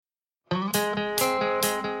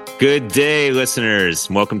Good day, listeners.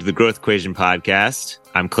 Welcome to the Growth Equation podcast.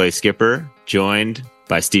 I'm Clay Skipper, joined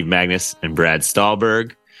by Steve Magnus and Brad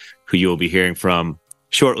Stahlberg, who you will be hearing from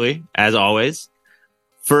shortly, as always.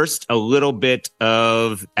 First, a little bit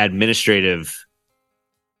of administrative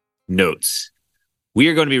notes. We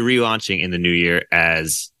are going to be relaunching in the new year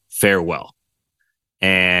as Farewell.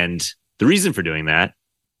 And the reason for doing that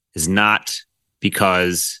is not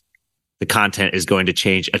because the content is going to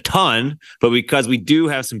change a ton, but because we do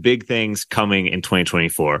have some big things coming in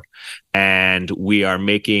 2024. And we are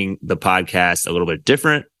making the podcast a little bit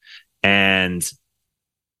different and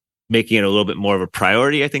making it a little bit more of a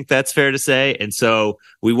priority. I think that's fair to say. And so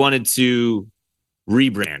we wanted to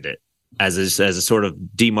rebrand it as a sort of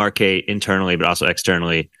demarcate internally, but also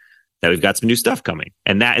externally, that we've got some new stuff coming.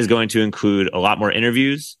 And that is going to include a lot more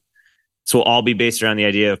interviews. So we'll all be based around the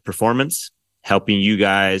idea of performance, helping you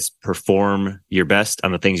guys perform your best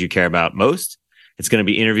on the things you care about most. It's going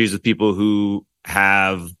to be interviews with people who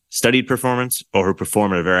have studied performance or who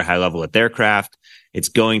perform at a very high level at their craft. It's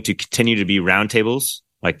going to continue to be roundtables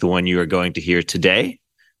like the one you are going to hear today,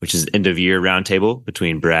 which is the end of year roundtable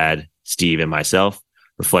between Brad, Steve, and myself,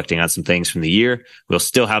 reflecting on some things from the year. We'll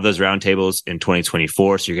still have those roundtables in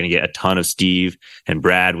 2024. So you're going to get a ton of Steve and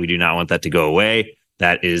Brad. We do not want that to go away.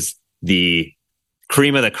 That is the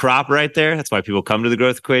cream of the crop right there. That's why people come to the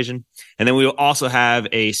Growth Equation. And then we will also have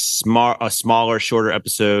a smaller, shorter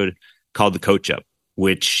episode called the Coach Up,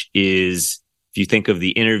 which is, if you think of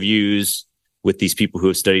the interviews with these people who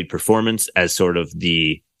have studied performance as sort of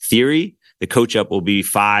the theory, the Coach Up will be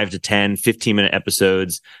 5 to 10, 15-minute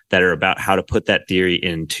episodes that are about how to put that theory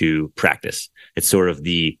into practice. It's sort of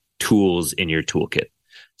the tools in your toolkit.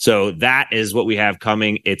 So that is what we have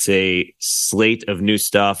coming. It's a slate of new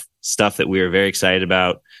stuff that we are very excited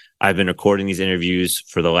about. I've been recording these interviews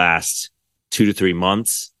for the last 2 to 3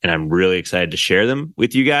 months, and I'm really excited to share them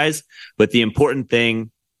with you guys. But the important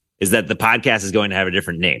thing is that the podcast is going to have a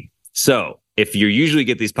different name. So if you usually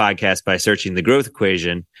get these podcasts by searching the Growth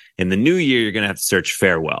Equation, in the new year, you're going to have to search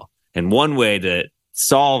Farewell. And one way to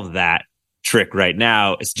solve that trick right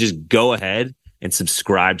now is just go ahead and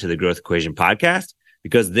subscribe to the Growth Equation podcast,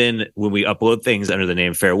 because then when we upload things under the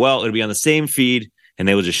name Farewell, it'll be on the same feed and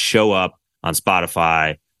they will just show up on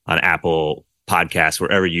Spotify, on Apple Podcasts,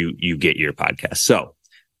 wherever you get your podcasts. So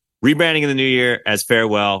rebranding in the new year as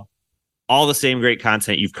Farewell, all the same great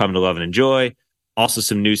content you've come to love and enjoy. Also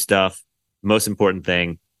some new stuff. Most important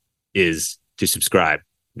thing is to subscribe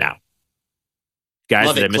now. Guys,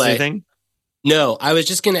 Love did I it, miss Clay. anything? No, I was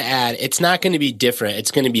just going to add, it's not going to be different.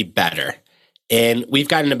 It's going to be better. And we've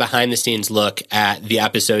gotten a behind the scenes look at the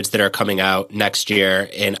episodes that are coming out next year.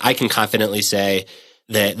 And I can confidently say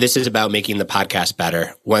that this is about making the podcast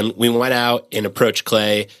better. When we went out and approached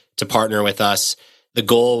Clay to partner with us, the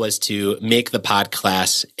goal was to make the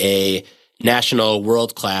podcast a national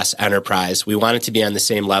world-class enterprise. We want it to be on the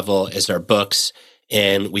same level as our books.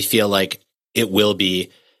 And we feel like it will be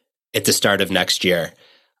at the start of next year.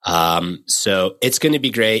 So it's going to be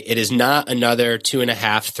great. It is not another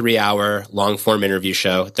 2.5, 3 hour long form interview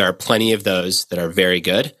show. There are plenty of those that are very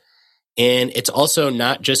good. And it's also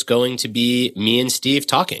not just going to be me and Steve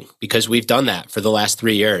talking, because we've done that for the last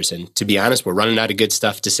 3 years. And to be honest, we're running out of good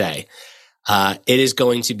stuff to say. It is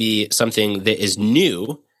going to be something that is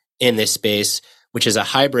new in this space, which is a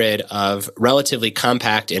hybrid of relatively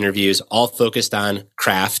compact interviews, all focused on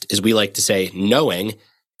craft, as we like to say, knowing,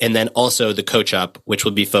 and then also the Coach Up, which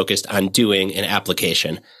will be focused on doing an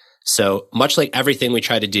application. So much like everything we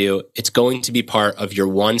try to do, it's going to be part of your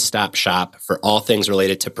one-stop shop for all things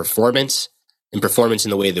related to performance, and performance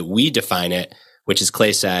in the way that we define it, which, as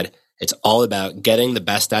Clay said, it's all about getting the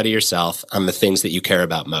best out of yourself on the things that you care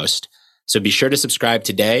about most. So be sure to subscribe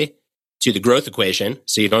today to the Growth Equation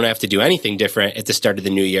so you don't have to do anything different at the start of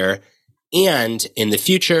the new year. And in the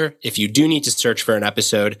future, if you do need to search for an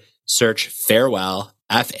episode, search Farewell,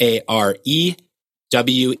 Farewell.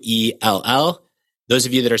 Those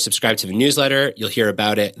of you that are subscribed to the newsletter, you'll hear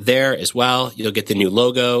about it there as well. You'll get the new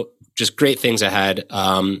logo, just great things ahead.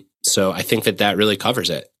 So I think that really covers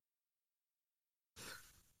it.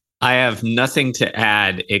 I have nothing to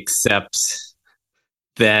add except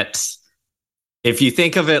that if you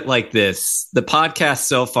think of it like this, the podcast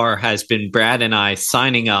so far has been Brad and I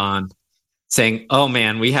signing on, saying, oh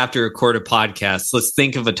man, we have to record a podcast. Let's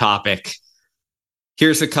think of a topic.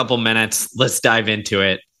 Here's a couple minutes. Let's dive into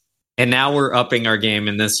it. And now we're upping our game.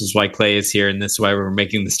 And this is why Clay is here. And this is why we're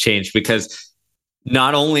making this change, because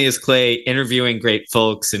not only is Clay interviewing great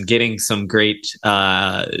folks and getting some great,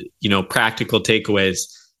 practical takeaways,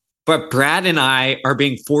 but Brad and I are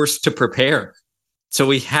being forced to prepare. So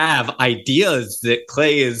we have ideas that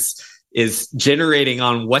Clay is is generating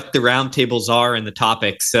on what the roundtables are and the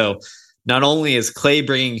topics. So not only is Clay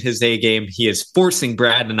bringing his A game, he is forcing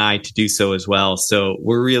Brad and I to do so as well. So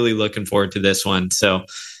we're really looking forward to this one. So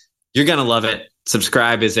you're going to love it.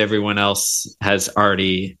 Subscribe, as everyone else has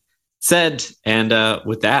already said. And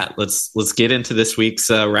with that, let's get into this week's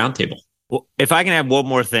roundtable. Well, if I can add one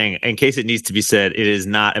more thing, in case it needs to be said, it is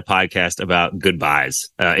not a podcast about goodbyes.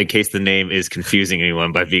 In case the name is confusing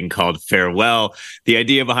anyone by being called farewell, the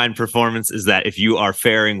idea behind performance is that if you are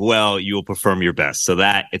faring well, you will perform your best. So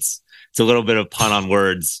that it's a little bit of pun on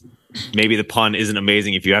words. Maybe the pun isn't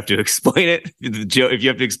amazing if you have to explain it. If you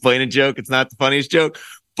have to explain a joke, it's not the funniest joke,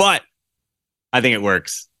 but I think it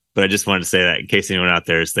works. But I just wanted to say that in case anyone out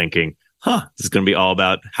there is thinking, this is going to be all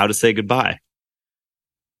about how to say goodbye.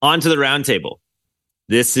 On to the roundtable.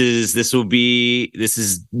 This is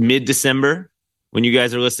mid-December when you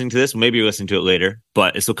guys are listening to this. Maybe you're listening to it later,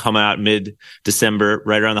 but this will come out mid-December,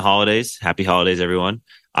 right around the holidays. Happy holidays, everyone.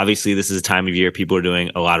 Obviously, this is a time of year people are doing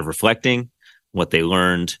a lot of reflecting, what they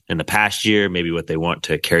learned in the past year, maybe what they want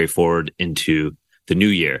to carry forward into the new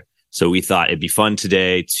year. So we thought it'd be fun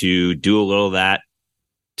today to do a little of that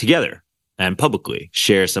together and publicly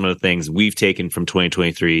share some of the things we've taken from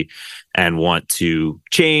 2023 and want to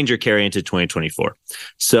change or carry into 2024.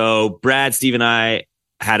 So Brad, Steve, and I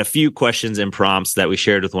had a few questions and prompts that we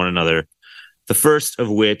shared with one another. The first of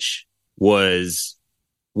which was,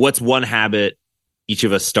 what's one habit each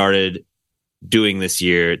of us started doing this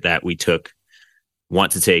year that we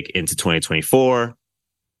want to take into 2024?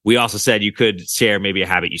 We also said you could share maybe a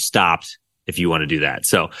habit you stopped if you want to do that.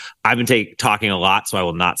 So I've been talking a lot, so I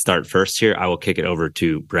will not start first here. I will kick it over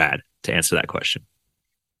to Brad to answer that question.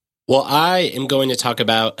 Well, I am going to talk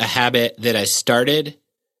about a habit that I started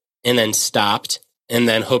and then stopped and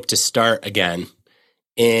then hope to start again.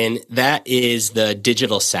 And that is the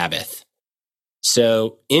digital Sabbath.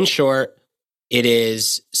 So in short, it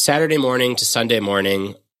is Saturday morning to Sunday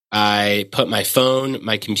morning. I put my phone,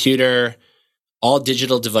 my computer, all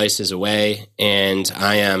digital devices away, and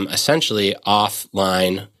I am essentially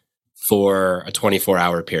offline for a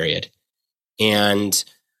 24-hour period. And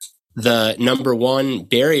the number one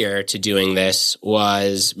barrier to doing this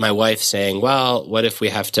was my wife saying, well, what if we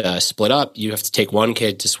have to split up? You have to take one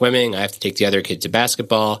kid to swimming. I have to take the other kid to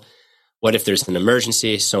basketball. What if there's an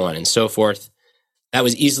emergency? So on and so forth. That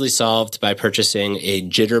was easily solved by purchasing a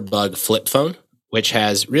Jitterbug flip phone, which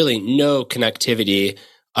has really no connectivity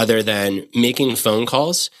other than making phone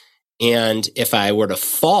calls. And if I were to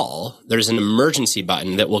fall, there's an emergency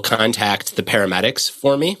button that will contact the paramedics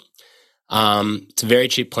for me. It's a very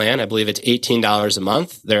cheap plan. I believe it's $18 a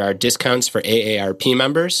month. There are discounts for AARP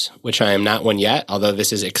members, which I am not one yet, although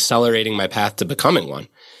this is accelerating my path to becoming one.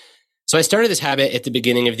 So I started this habit at the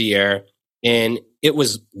beginning of the year, and it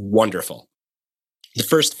was wonderful. The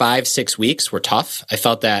first 5-6 weeks were tough. I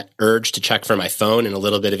felt that urge to check for my phone and a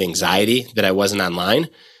little bit of anxiety that I wasn't online,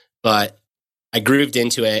 but I grooved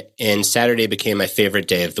into it, and Saturday became my favorite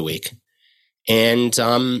day of the week. And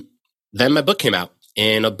then my book came out,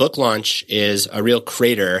 and a book launch is a real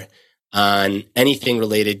crater on anything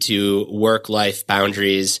related to work-life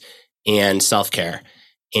boundaries and self-care.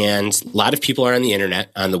 And a lot of people are on the internet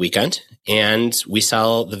on the weekend, and we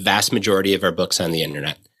sell the vast majority of our books on the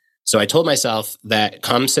internet. So I told myself that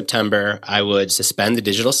come September, I would suspend the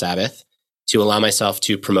digital Sabbath to allow myself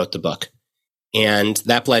to promote the book. And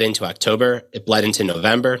that bled into October. It bled into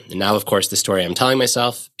November. And now, of course, the story I'm telling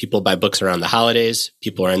myself, people buy books around the holidays.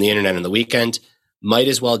 People are on the internet on the weekend. Might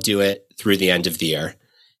as well do it through the end of the year.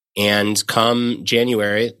 And come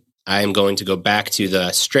January, I am going to go back to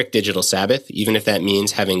the strict digital Sabbath, even if that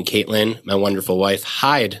means having Caitlin, my wonderful wife,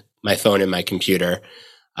 hide my phone and my computer,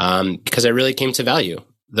 because I really came to value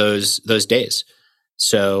those days.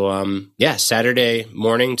 So, Saturday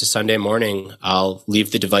morning to Sunday morning, I'll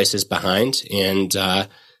leave the devices behind, and it'll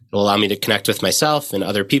allow me to connect with myself and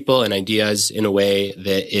other people and ideas in a way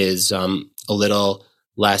that is a little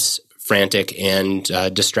less frantic and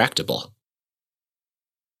distractible.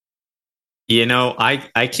 You know,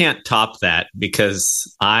 I can't top that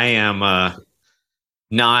because I am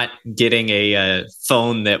not getting a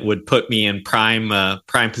phone that would put me in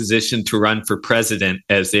prime position to run for president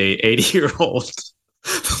as a 80-year-old.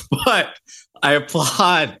 But I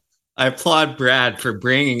applaud Brad for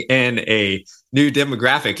bringing in a new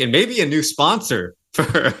demographic and maybe a new sponsor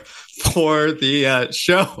for the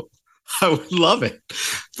show. I would love it.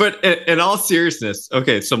 But in all seriousness,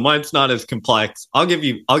 okay, so mine's not as complex. I'll give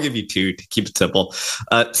you two to keep it simple.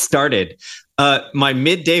 Started my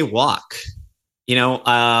midday walk. You know,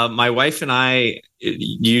 my wife and I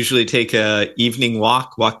usually take a evening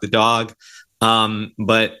walk the dog.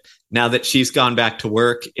 But now that she's gone back to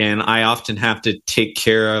work and I often have to take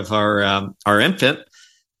care of our infant,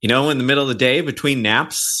 in the middle of the day between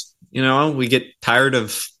naps, we get tired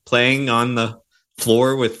of playing on the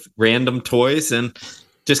floor with random toys and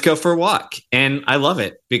just go for a walk. And I love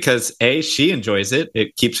it because A, she enjoys it.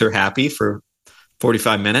 It keeps her happy for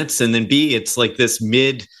 45 minutes. And then B, it's like this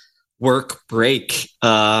mid-work break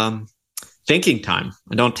thinking time.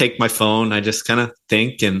 I don't take my phone. I just kind of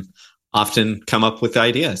think and often come up with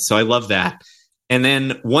ideas. So I love that. And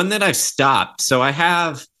then one that I've stopped. So I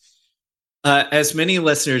have, as many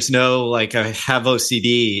listeners know, like I have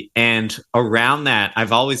OCD, and around that,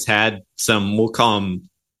 I've always had some, we'll call them,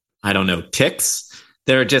 I don't know, tics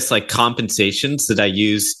that are just like compensations that I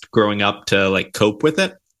used growing up to like cope with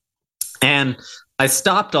it. And I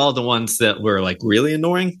stopped all the ones that were like really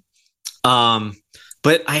annoying.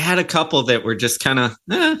 But I had a couple that were just kind of,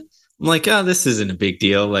 I'm like, oh, this isn't a big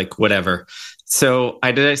deal, like whatever. So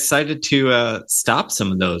I decided to stop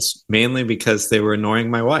some of those, mainly because they were annoying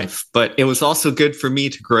my wife. But it was also good for me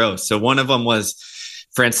to grow. So one of them was,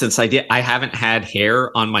 for instance, I haven't had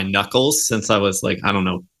hair on my knuckles since I was like, I don't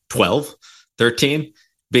know, 12, 13,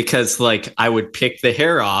 because like I would pick the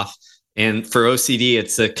hair off. And for OCD,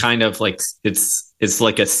 it's a kind of like, it's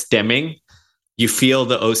like a stemming. You feel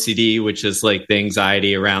the OCD, which is like the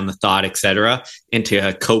anxiety around the thought, etc. And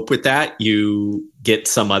to cope with that, you get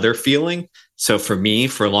some other feeling. So for me,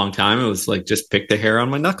 for a long time, it was like, just pick the hair on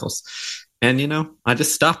my knuckles. And, I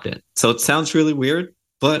just stopped it. So it sounds really weird,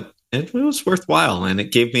 but it was worthwhile. And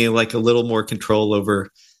it gave me like a little more control over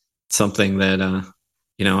something that,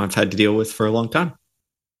 I've had to deal with for a long time.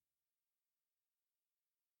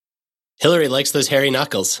 Hillary likes those hairy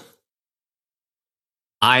knuckles.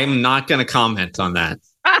 I'm not going to comment on that.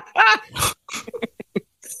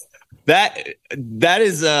 That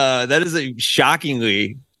is a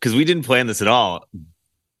shockingly, because we didn't plan this at all,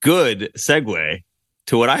 good segue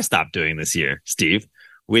to what I stopped doing this year, Steve,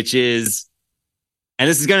 which is, and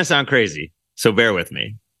this is going to sound crazy, so bear with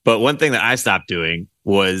me, but one thing that I stopped doing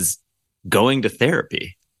was going to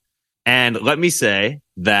therapy. And let me say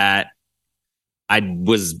that I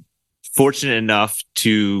was fortunate enough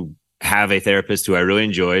to have a therapist who I really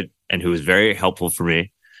enjoyed and who was very helpful for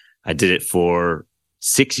me. I did it for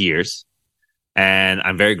 6 years, and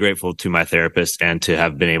I'm very grateful to my therapist and to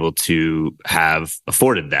have been able to have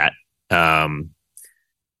afforded that.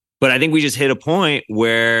 But I think we just hit a point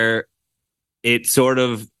where it sort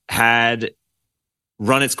of had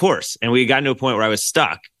run its course, and we got to a point where I was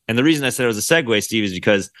stuck. And the reason I said it was a segue, Steve, is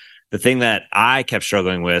because the thing that I kept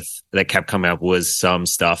struggling with that kept coming up was some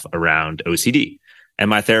stuff around OCD. And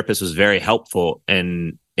my therapist was very helpful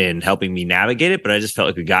in helping me navigate it. But I just felt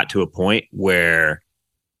like we got to a point where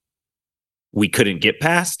we couldn't get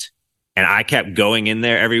past. And I kept going in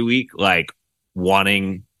there every week, like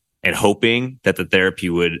wanting and hoping that the therapy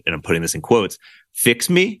would, and I'm putting this in quotes, fix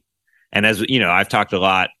me. And as you know, I've talked a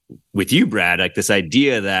lot with you, Brad, like this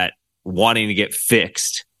idea that wanting to get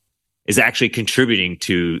fixed is actually contributing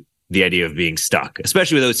to the idea of being stuck,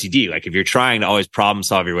 especially with OCD. Like if you're trying to always problem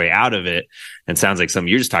solve your way out of it, and sounds like something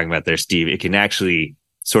you're just talking about there, Steve, it can actually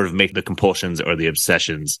sort of make the compulsions or the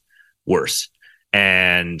obsessions worse.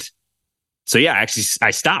 And so, yeah, actually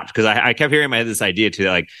I stopped because I kept hearing in my head this idea too,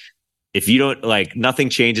 that like, if you don't like, nothing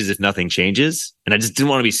changes if nothing changes. And I just didn't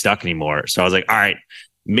want to be stuck anymore. So I was like, all right,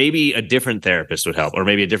 maybe a different therapist would help, or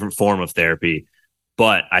maybe a different form of therapy.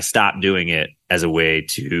 But I stopped doing it as a way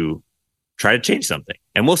to try to change something.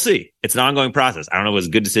 And we'll see. It's an ongoing process. I don't know if it was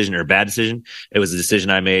a good decision or a bad decision. It was a decision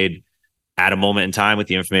I made at a moment in time with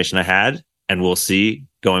the information I had, and we'll see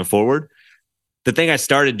going forward. The thing I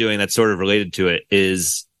started doing that's sort of related to it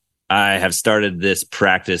is I have started this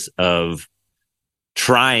practice of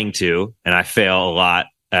trying to, and I fail a lot.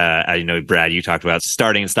 Brad, you talked about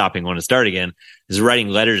starting and stopping when to start again, is writing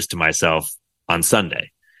letters to myself on Sunday.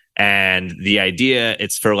 And the idea,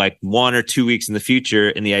 it's for like 1 or 2 weeks in the future.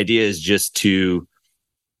 And the idea is just to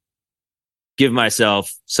give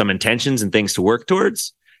myself some intentions and things to work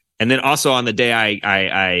towards. And then also on the day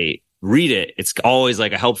I read it, it's always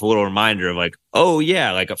like a helpful little reminder of like, oh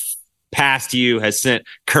yeah, like a past you has sent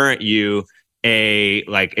current you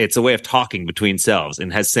it's a way of talking between selves,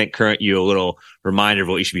 and has sent current you a little reminder of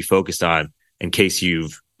what you should be focused on in case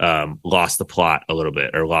you've lost the plot a little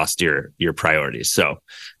bit or lost your priorities. So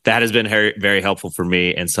that has been very, very helpful for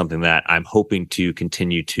me, and something that I'm hoping to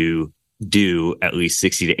continue to do at least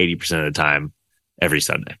 60 to 80% of the time every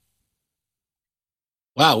Sunday.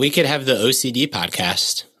 Wow, we could have the OCD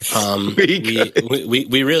podcast.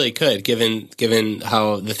 We really could, given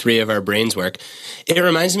how the three of our brains work. It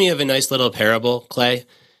reminds me of a nice little parable, Clay,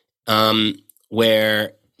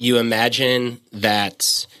 where you imagine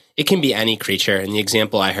that it can be any creature. In the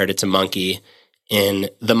example I heard, it's a monkey, and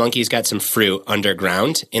the monkey's got some fruit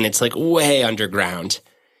underground, and it's like way underground,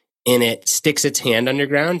 and it sticks its hand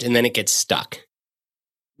underground, and then it gets stuck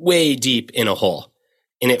way deep in a hole.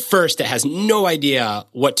 And at first, it has no idea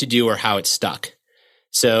what to do or how it's stuck.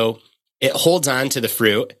 So it holds on to the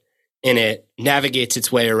fruit, and it navigates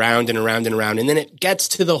its way around and around and around, and then it gets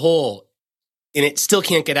to the hole, and it still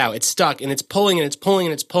can't get out. It's stuck, and it's pulling, and it's pulling,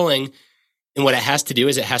 and it's pulling. And what it has to do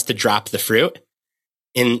is it has to drop the fruit.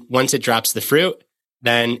 And once it drops the fruit,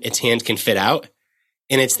 then its hand can fit out.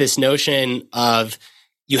 And it's this notion of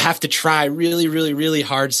you have to try really, really, really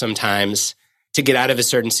hard sometimes to get out of a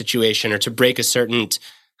certain situation or to break a certain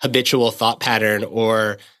habitual thought pattern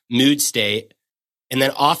or mood state. And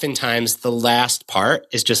then oftentimes the last part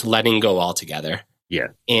is just letting go altogether. Yeah.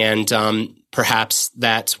 And perhaps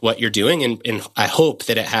that's what you're doing. And I hope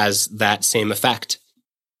that it has that same effect.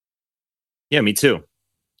 Yeah, me too.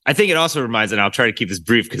 I think it also reminds, and I'll try to keep this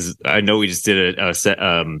brief because I know we just did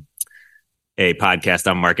a podcast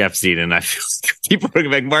on Mark Epstein, and I feel like people are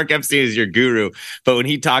like, Mark Epstein is your guru. But when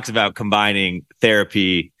he talks about combining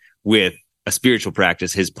therapy with a spiritual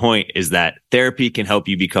practice, his point is that therapy can help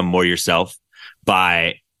you become more yourself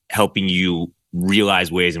by helping you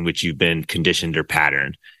realize ways in which you've been conditioned or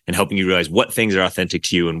patterned, and helping you realize what things are authentic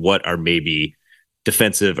to you and what are maybe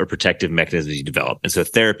defensive or protective mechanisms you develop. And so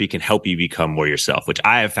therapy can help you become more yourself, which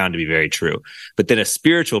I have found to be very true. But then a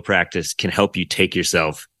spiritual practice can help you take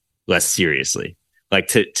yourself less seriously, like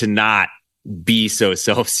to not be so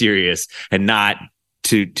self-serious and not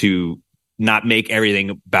to not make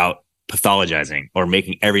everything about pathologizing or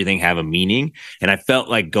making everything have a meaning. And I felt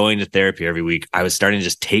like going to therapy every week, I was starting to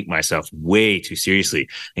just take myself way too seriously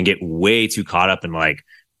and get way too caught up in like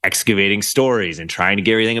excavating stories and trying to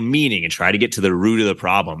give everything a meaning and try to get to the root of the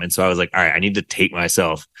problem. And so I was like, all right, I need to take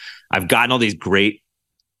myself. I've gotten all these great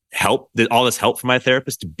help, all this help from my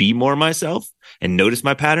therapist to be more myself and notice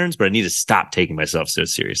my patterns, but I need to stop taking myself so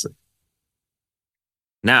seriously.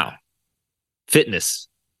 Now, fitness,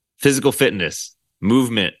 physical fitness,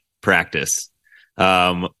 movement practice.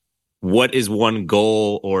 What is one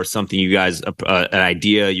goal or something you guys, an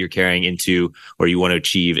idea you're carrying into or you want to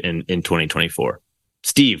achieve in 2024?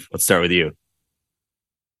 Steve, let's start with you.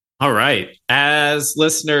 All right. As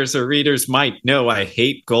listeners or readers might know, I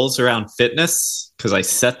hate goals around fitness because I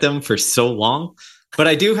set them for so long. But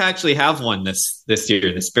I do actually have one this year.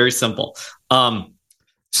 It's very simple.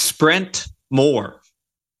 Sprint more.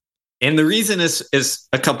 And the reason is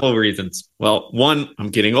a couple of reasons. Well, one, I'm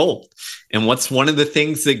getting old. And what's one of the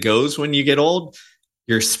things that goes when you get old?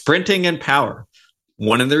 You're sprinting in power.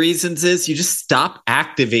 One of the reasons is you just stop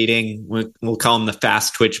activating, we'll call them the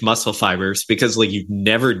fast twitch muscle fibers, because like you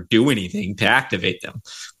never do anything to activate them,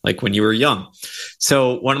 like when you were young.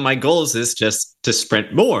 So one of my goals is just to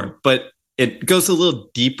sprint more, but it goes a little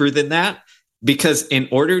deeper than that, because in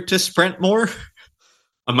order to sprint more,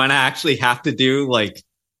 I'm going to actually have to do like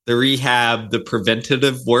the rehab, the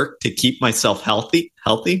preventative work to keep myself healthy,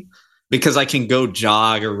 because I can go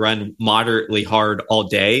jog or run moderately hard all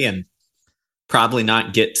day and probably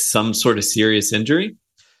not get some sort of serious injury.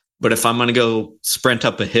 But if I'm going to go sprint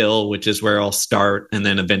up a hill, which is where I'll start and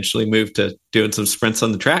then eventually move to doing some sprints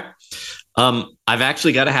on the track, I've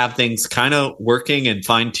actually got to have things kind of working and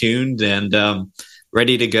fine-tuned and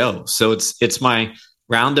ready to go. So it's my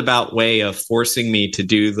roundabout way of forcing me to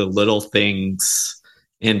do the little things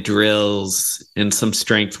and drills and some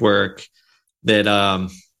strength work that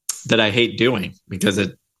I hate doing, because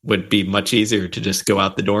it would be much easier to just go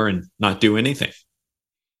out the door and not do anything.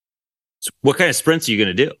 So what kind of sprints are you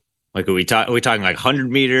going to do? Like, are we talking like 100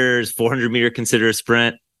 meters, 400 meter consider a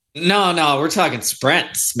sprint? No, we're talking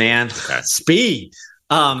sprints, man. Okay. Speed.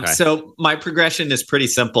 Okay. So my progression is pretty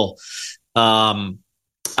simple. I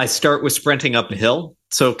start with sprinting up a hill.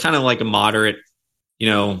 So kind of like a moderate,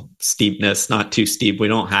 steepness, not too steep. We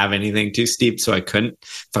don't have anything too steep, so I couldn't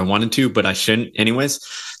if I wanted to, but I shouldn't anyways.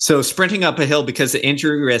 So sprinting up a hill, because the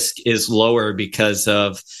injury risk is lower because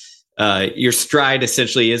of your stride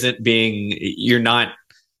essentially you're not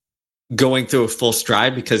going through a full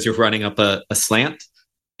stride because you're running up a slant,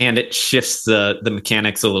 and it shifts the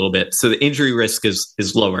mechanics a little bit. So the injury risk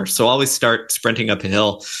is lower. So I always start sprinting up a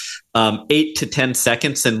hill, 8 to 10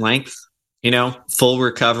 seconds in length, full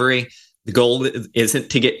recovery. The goal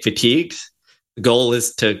isn't to get fatigued. The goal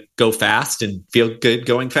is to go fast and feel good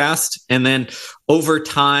going fast. And then over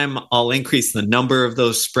time, I'll increase the number of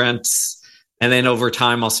those sprints. And then over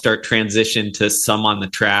time, I'll start transition to some on the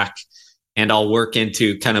track. And I'll work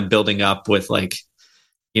into kind of building up with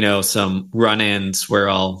some run-ins where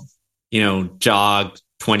I'll, jog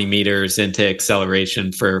 20 meters into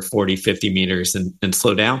acceleration for 40, 50 meters and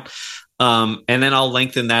slow down. And then I'll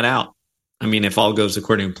lengthen that out. I mean, if all goes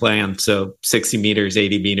according to plan, so 60 meters,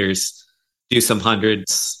 80 meters, do some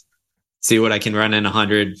hundreds, see what I can run in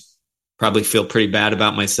 100, probably feel pretty bad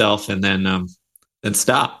about myself, and then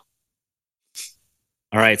stop.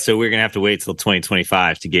 All right, so we're gonna have to wait till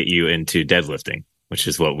 2025 to get you into deadlifting, which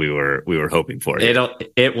is what we were hoping for.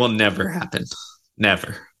 It will never happen.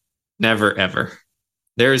 Never, ever.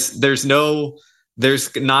 There's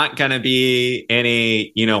not going to be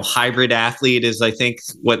any, hybrid athlete is, I think,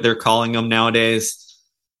 what they're calling them nowadays.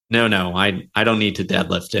 No, I don't need to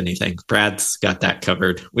deadlift anything. Brad's got that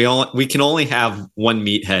covered. We can only have one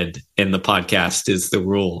meathead in the podcast is the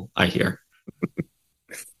rule, I hear.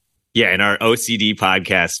 Yeah, in our OCD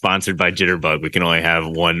podcast sponsored by Jitterbug, we can only have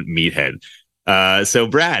one meathead. So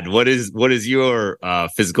Brad, what is your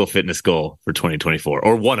physical fitness goal for 2024,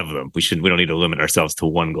 or one of them? We don't need to limit ourselves to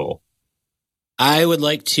one goal. I would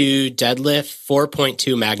like to deadlift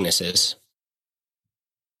 4.2 Magnuses.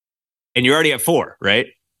 And you're already at 4, right?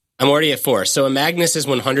 I'm already at 4. So a Magnus is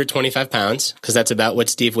 125 pounds because that's about what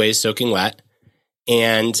Steve weighs soaking wet.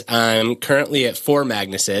 And I'm currently at 4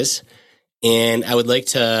 Magnuses, and I would like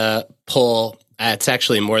to pull. It's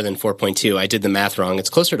actually more than 4.2. I did the math wrong. It's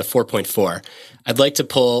closer to 4.4. I'd like to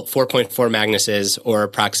pull 4.4 Magnuses, or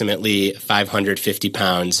approximately 550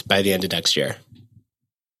 pounds by the end of next year.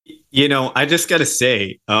 I just got to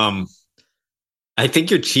say, I think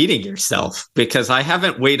you're cheating yourself, because I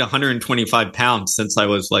haven't weighed 125 pounds since I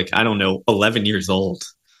was 11 years old.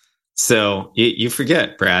 So you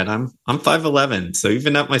forget, Brad, I'm 5'11". So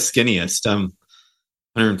even at my skinniest, I'm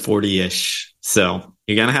 140-ish. So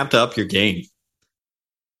you're going to have to up your game.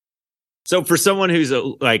 So for someone who's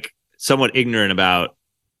somewhat ignorant about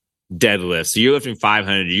deadlifts, so you're lifting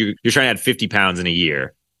 500, you're trying to add 50 pounds in a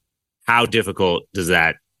year. How difficult does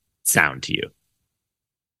that sound to you?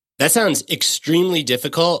 That sounds extremely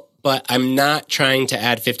difficult, but I'm not trying to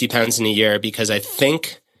add 50 pounds in a year because I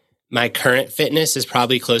think my current fitness is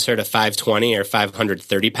probably closer to 520 or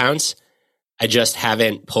 530 pounds. I just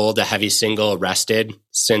haven't pulled a heavy single rested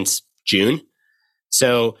since June.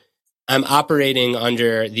 So I'm operating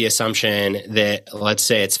under the assumption that, let's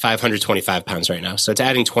say it's 525 pounds right now. So it's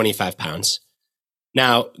adding 25 pounds.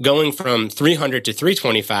 Now, going from 300 to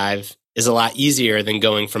 325 is a lot easier than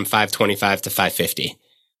going from 525 to 550.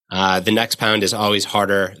 The next pound is always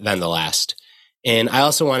harder than the last. And I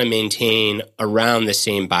also want to maintain around the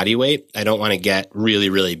same body weight. I don't want to get really,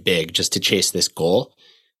 really big just to chase this goal.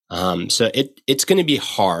 So it's going to be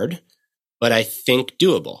hard, but I think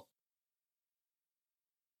doable.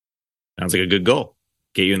 Sounds like a good goal.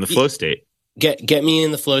 Get you in the flow state. Get me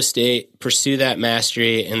in the flow state, pursue that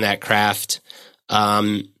mastery in that craft,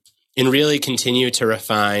 and really continue to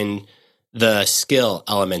refine the skill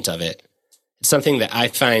element of it. It's something that I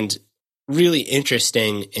find really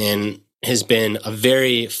interesting and has been a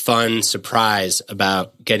very fun surprise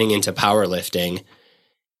about getting into powerlifting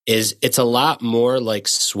is it's a lot more like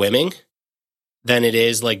swimming than it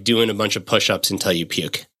is like doing a bunch of push-ups until you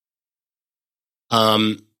puke.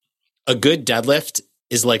 A good deadlift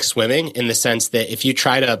is like swimming in the sense that if you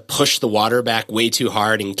try to push the water back way too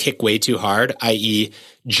hard and kick way too hard, i.e.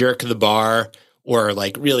 jerk the bar or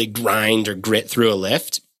like really grind or grit through a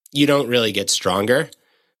lift, you don't really get stronger.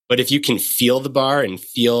 But if you can feel the bar and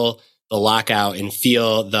feel the lockout and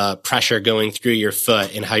feel the pressure going through your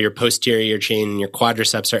foot and how your posterior chain and your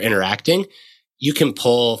quadriceps are interacting, you can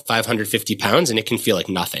pull 550 pounds and it can feel like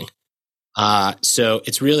nothing. So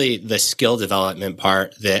it's really the skill development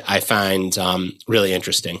part that I find really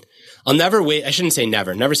interesting. I'll never wait. I shouldn't say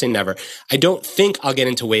never say never. I don't think I'll get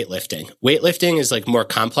into weightlifting. Weightlifting is like more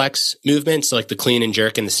complex movements, like the clean and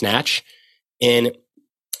jerk and the snatch. And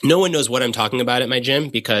no one knows what I'm talking about at my gym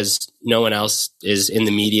because no one else is in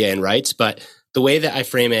the media and writes. But the way that I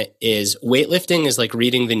frame it is weightlifting is like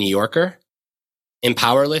reading the New Yorker and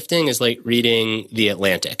powerlifting is like reading the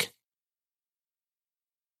Atlantic.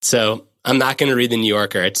 So I'm not going to read the New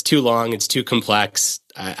Yorker. It's too long. It's too complex.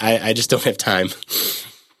 I just don't have time.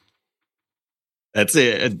 That's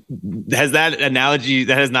it. Has that analogy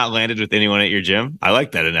that has not landed with anyone at your gym? I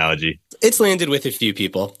like that analogy. It's landed with a few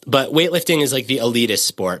people, but weightlifting is like the elitist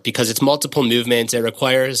sport because it's multiple movements. It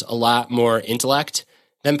requires a lot more intellect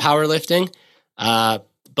than powerlifting.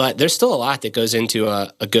 But there's still a lot that goes into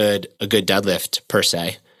a good deadlift per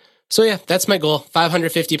se. So yeah, that's my goal.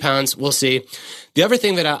 550 pounds. We'll see. The other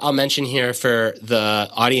thing that I'll mention here for the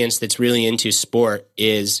audience that's really into sport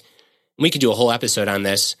is we could do a whole episode on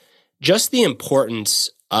this. Just the importance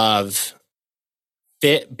of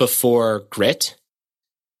fit before grit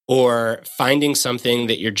or finding something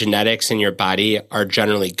that your genetics and your body are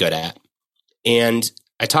generally good at. And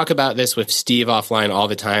I talk about this with Steve offline all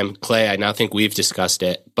the time. Clay, I now think we've discussed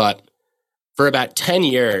it, but for about 10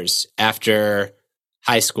 years after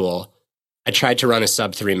high school, I tried to run a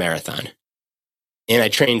sub-3 marathon. And I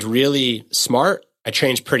trained really smart. I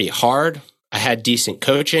trained pretty hard. I had decent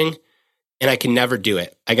coaching, and I could never do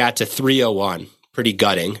it. I got to 3:01, pretty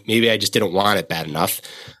gutting. Maybe I just didn't want it bad enough,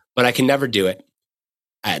 but I could never do it.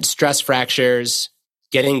 I had stress fractures.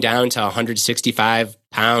 Getting down to 165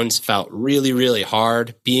 pounds felt really, really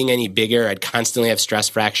hard. Being any bigger, I'd constantly have stress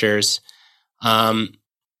fractures. I've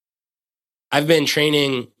been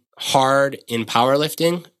training hard in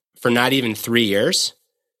powerlifting for not even 3 years.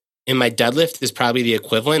 And my deadlift is probably the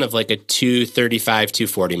equivalent of like a 235,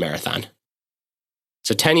 240 marathon.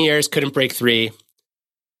 So 10 years, couldn't break 3.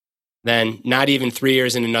 Then not even 3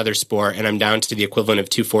 years in another sport, and I'm down to the equivalent of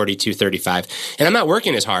 240, 235. And I'm not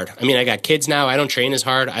working as hard. I mean, I got kids now. I don't train as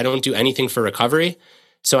hard. I don't do anything for recovery.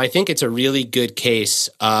 So I think it's a really good case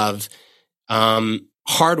of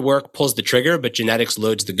hard work pulls the trigger, but genetics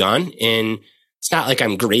loads the gun. And it's not like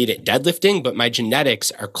I'm great at deadlifting, but my genetics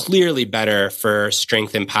are clearly better for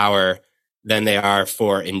strength and power than they are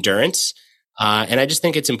for endurance. And I just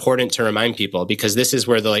think it's important to remind people, because this is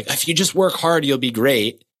where they're like, if you just work hard, you'll be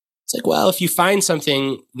great. It's like, well, if you find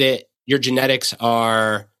something that your genetics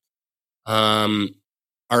are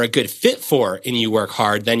a good fit for and you work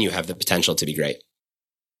hard, then you have the potential to be great.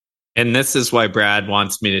 And this is why Brad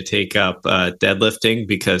wants me to take up deadlifting,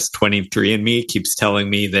 because 23andMe keeps telling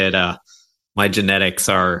me that my genetics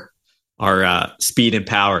are speed and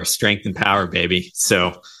power, strength and power, baby.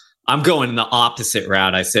 So I'm going the opposite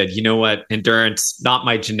route. I said, you know what? Endurance, not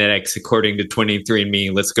my genetics, according to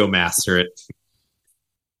 23andMe. Let's go master it.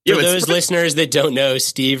 For those listeners that don't know,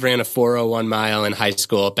 Steve ran a 4:01 mile in high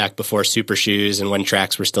school back before super shoes and when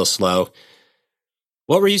tracks were still slow.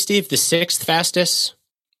 What were you, Steve? The 6th fastest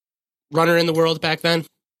runner in the world back then?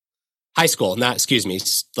 High school,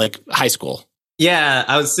 like high school. Yeah,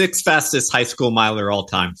 I was 6th fastest high school miler all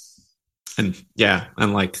time. And yeah,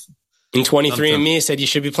 I'm like... And 23andMe said you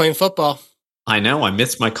should be playing football. I know, I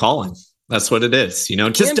missed my calling. That's what it is. You know,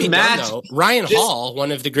 just imagine. Ryan Hall,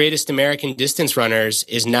 one of the greatest American distance runners,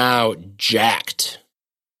 is now jacked.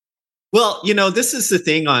 Well, you know, this is the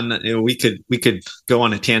thing we could go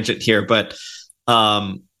on a tangent here, but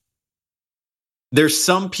there's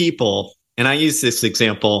some people, and I used this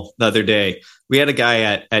example the other day. We had a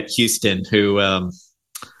guy at Houston who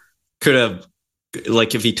could have,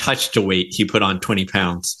 like, if he touched a weight, he put on 20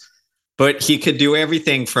 pounds. But he could do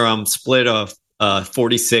everything from split off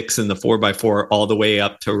 46 in the 4x4 all the way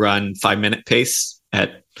up to run 5-minute pace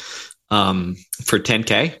at for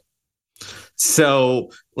 10K.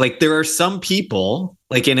 So, like, there are some people,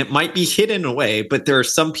 like, and it might be hidden away, but there are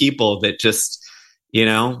some people that just, you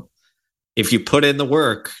know, if you put in the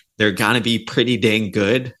work, they're going to be pretty dang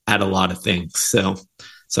good at a lot of things. So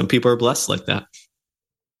some people are blessed like that.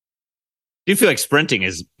 Do you feel like sprinting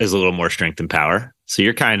is a little more strength and power? So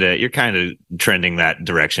you're kind of trending that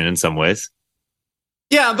direction in some ways.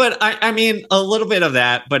 Yeah, but I mean, a little bit of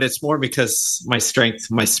that, but it's more because my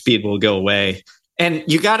speed will go away. And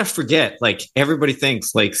you got to forget, like, everybody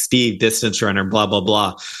thinks like Steve, distance runner, blah, blah,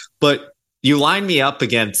 blah. But you line me up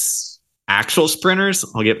against actual sprinters,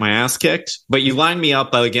 I'll get my ass kicked. But you line me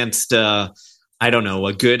up against, I don't know,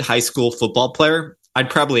 a good high school football player, I'd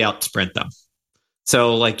probably out sprint them.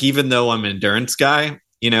 So, like, even though I'm an endurance guy,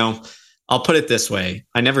 you know, I'll put it this way.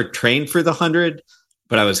 I never trained for the 100,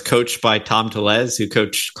 but I was coached by Tom Tellez, who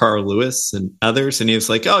coached Carl Lewis and others. And he was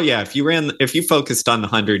like, oh yeah, if you focused on the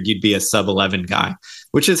 100, you'd be a sub 11 guy,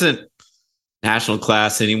 which isn't national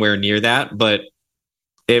class anywhere near that, but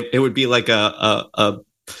it would be like a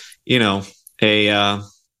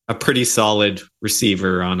pretty solid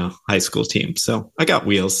receiver on a high school team. So I got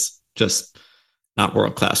wheels, just not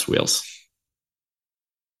world-class wheels.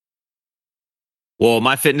 Well,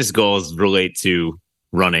 my fitness goals relate to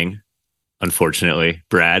running, unfortunately,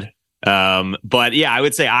 Brad. But yeah, I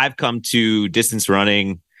would say I've come to distance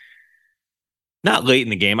running not late in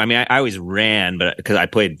the game. I mean, I always ran, but because I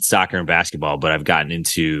played soccer and basketball, but I've gotten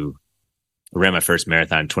into, I ran my first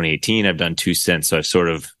marathon in 2018. I've done 2 since, so I've sort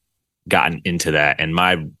of gotten into that. And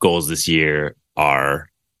my goals this year are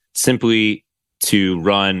simply to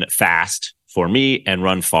run fast for me and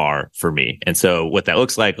run far for me. And so what that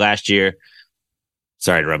looks like last year,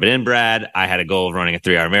 sorry to rub it in, Brad, I had a goal of running a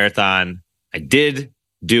 3-hour marathon. I did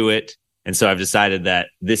do it. And so I've decided that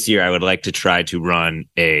this year I would like to try to run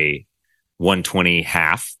a 120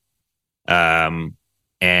 half and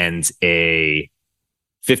a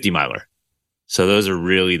 50 miler. So those are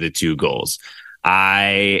really the 2 goals.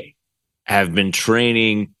 I have been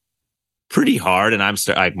training pretty hard, and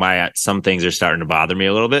some things are starting to bother me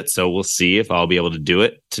a little bit. So we'll see if I'll be able to do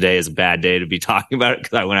it. Today is a bad day to be talking about it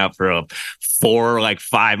because I went out for a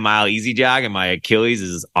 5 mile easy jog, and my Achilles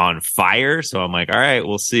is on fire. So I'm like, all right,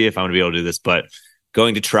 we'll see if I'm gonna be able to do this, but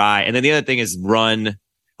going to try. And then the other thing is run.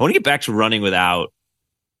 I want to get back to running without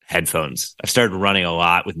headphones. I've started running a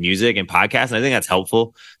lot with music and podcasts, and I think that's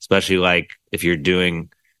helpful, especially like if you're doing,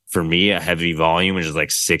 for me, a heavy volume, which is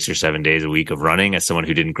like 6 or 7 days a week of running. As someone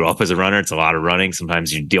who didn't grow up as a runner, it's a lot of running.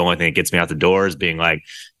 Sometimes the only thing that gets me out the door is being like,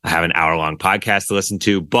 I have an hour-long podcast to listen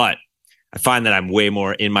to, but I find that I'm way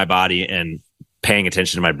more in my body and paying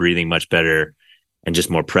attention to my breathing much better and just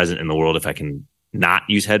more present in the world if I can not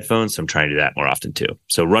use headphones. So I'm trying to do that more often too.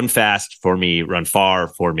 So run fast for me, run far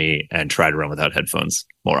for me, and try to run without headphones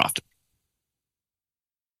more often.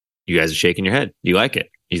 You guys are shaking your head. You like it?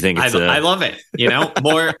 You think it's I love it.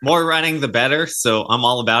 More running, the better. So I'm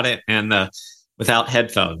all about it. And without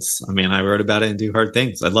headphones, I mean, I wrote about it and do hard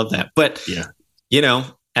things. I love that. But,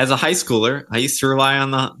 as a high schooler, I used to rely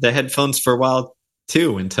on the headphones for a while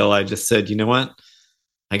too, until I just said, you know what?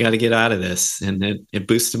 I got to get out of this. And it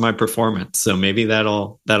boosted my performance. So maybe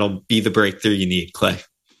that'll be the breakthrough you need, Clay.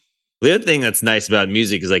 The other thing that's nice about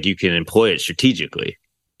music is like you can employ it strategically.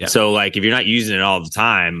 Yeah. So like if you're not using it all the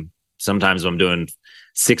time, sometimes when I'm doing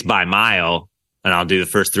 6 by mile and I'll do the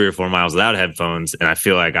first 3 or 4 miles without headphones and I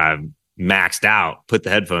feel like I'm maxed out, put the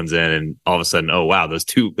headphones in, and all of a sudden, oh wow,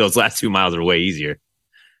 those last 2 miles are way easier.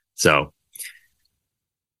 So,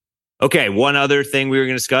 okay, one other thing we were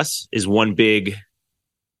going to discuss is one big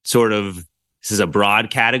this is a broad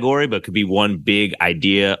category, but could be one big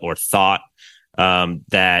idea or thought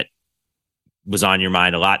that was on your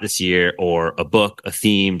mind a lot this year, or a book, a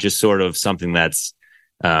theme, just sort of something that's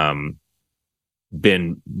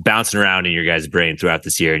been bouncing around in your guys' brain throughout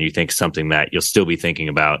this year, and you think something that you'll still be thinking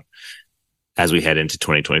about as we head into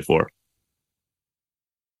 2024.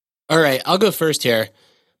 All right, I'll go first here.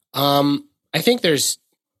 I think there's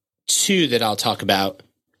 2 that I'll talk about.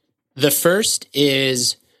 The first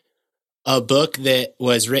is a book that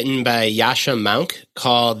was written by Yascha Mounk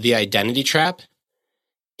called The Identity Trap.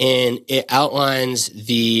 And it outlines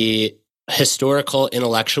the historical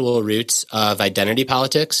intellectual roots of identity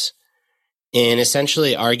politics and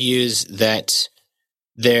essentially argues that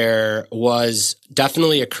there was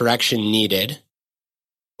definitely a correction needed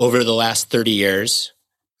over the last 30 years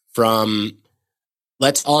from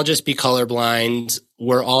let's all just be colorblind,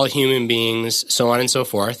 we're all human beings, so on and so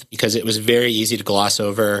forth, because it was very easy to gloss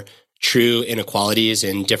over true inequalities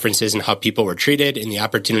and differences in how people were treated and the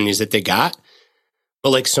opportunities that they got. But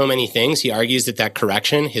like so many things, he argues that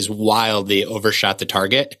correction has wildly overshot the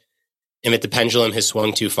target and that the pendulum has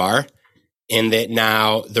swung too far, and that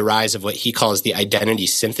now the rise of what he calls the identity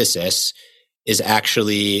synthesis is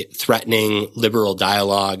actually threatening liberal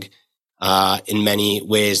dialogue in many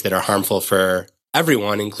ways that are harmful for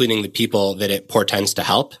everyone, including the people that it portends to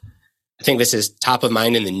help. I think this is top of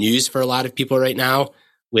mind in the news for a lot of people right now,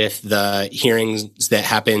 with the hearings that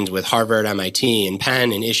happened with Harvard, MIT, and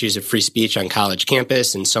Penn, and issues of free speech on college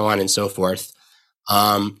campus, and so on and so forth.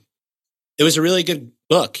 It was a really good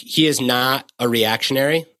book. He is not a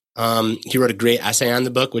reactionary. He wrote a great essay on the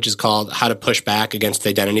book, which is called How to Push Back Against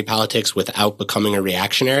Identity Politics Without Becoming a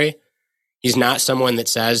Reactionary. He's not someone that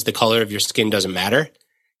says the color of your skin doesn't matter.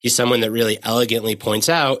 He's someone that really elegantly points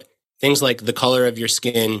out things like the color of your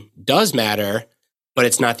skin does matter, but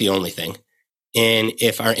it's not the only thing. And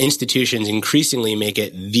if our institutions increasingly make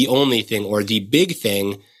it the only thing or the big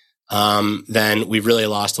thing, then we've really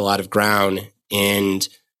lost a lot of ground in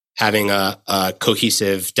having a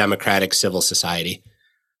cohesive, democratic civil society.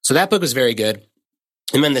 So that book was very good.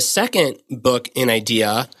 And then the second book in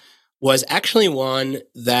idea was actually one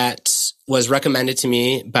that was recommended to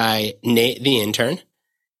me by Nate the intern.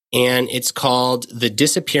 And it's called The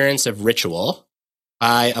Disappearance of Ritual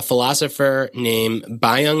by a philosopher named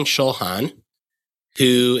Byung-Chul Han,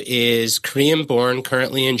 who is Korean-born,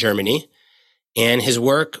 currently in Germany, and his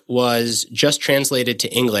work was just translated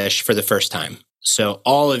to English for the first time. So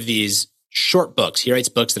all of these short books, he writes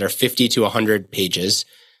books that are 50 to 100 pages,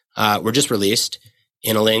 were just released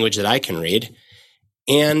in a language that I can read.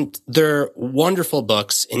 And they're wonderful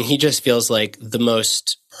books, and he just feels like the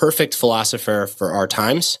most perfect philosopher for our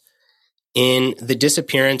times. In The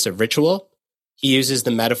Disappearance of Ritual, he uses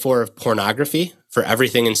the metaphor of pornography for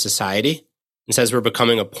everything in society, and says we're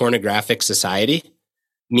becoming a pornographic society,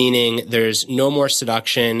 meaning there's no more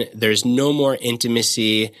seduction, there's no more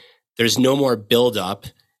intimacy, there's no more buildup.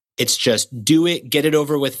 It's just do it, get it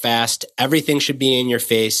over with fast. Everything should be in your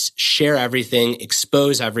face, share everything,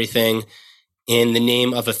 expose everything. in the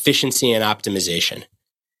name of efficiency and optimization.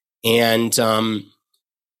 And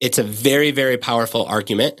it's a very, very powerful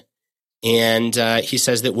argument. And he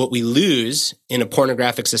says that what we lose in a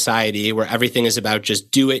pornographic society where everything is about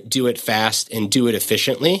just do it fast, and do it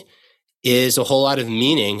efficiently is a whole lot of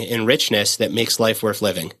meaning and richness that makes life worth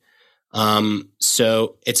living.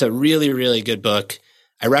 So it's a really, really good book.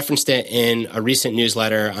 I referenced it in a recent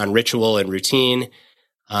newsletter on ritual and routine.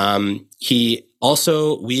 He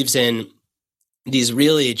also weaves in these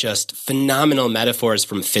really just phenomenal metaphors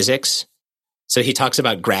from physics. So he talks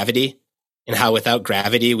about gravity and how without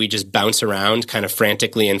gravity, we just bounce around kind of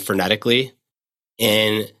frantically and frenetically.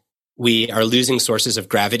 And we are losing sources of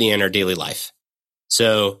gravity in our daily life.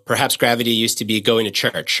 So perhaps gravity used to be going to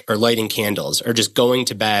church or lighting candles or just going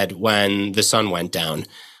to bed when the sun went down,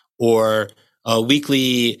 or a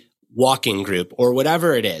weekly walking group, or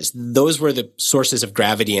whatever it is. Those were the sources of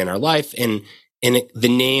gravity in our life. And in the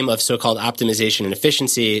name of so-called optimization and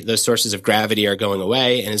efficiency, those sources of gravity are going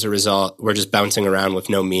away. And as a result, we're just bouncing around with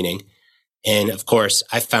no meaning. And of course,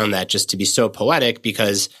 I found that just to be so poetic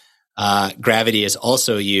because gravity is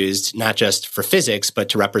also used not just for physics, but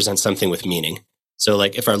to represent something with meaning. So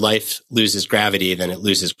like if our life loses gravity, then it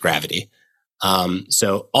loses gravity.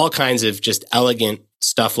 So all kinds of just elegant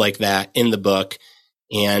stuff like that in the book.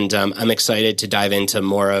 And I'm excited to dive into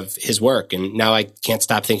more of his work. And now I can't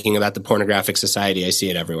stop thinking about the pornographic society. I see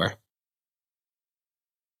it everywhere.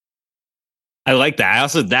 I like that. I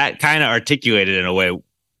also, that kind of articulated in a way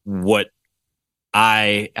what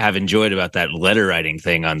I have enjoyed about that letter writing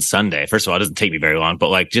thing on Sunday. First of all, it doesn't take me very long, but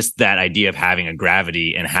like just that idea of having a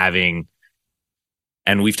gravity and having,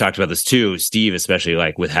 and we've talked about this too, Steve, especially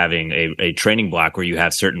like with having a training block where you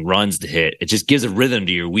have certain runs to hit, it just gives a rhythm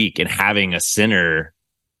to your week, and having a center,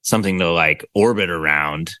 something to like orbit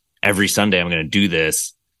around every Sunday. I'm going to do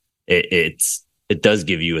this. It does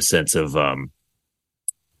give you a sense of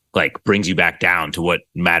like brings you back down to what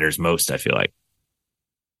matters most, I feel like.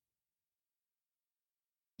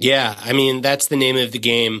 Yeah, I mean, that's the name of the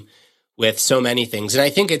game with so many things. And I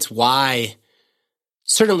think it's why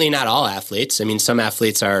certainly not all athletes. I mean, some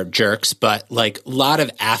athletes are jerks, but like a lot of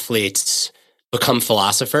athletes become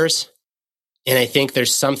philosophers. And I think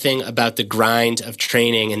there's something about the grind of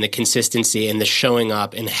training and the consistency and the showing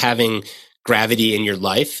up and having gravity in your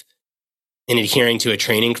life and adhering to a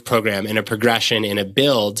training program and a progression and a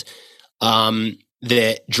build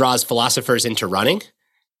that draws philosophers into running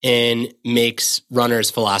and makes runners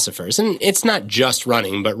philosophers. And it's not just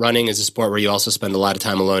running, but running is a sport where you also spend a lot of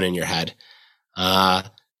time alone in your head.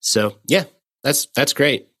 So yeah, that's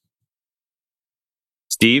great.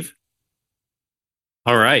 Steve?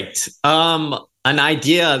 All right. An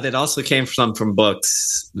idea that also came from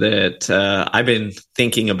books that I've been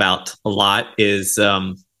thinking about a lot is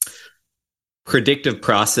predictive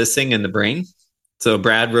processing in the brain. So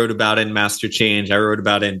Brad wrote about it in Master Change. I wrote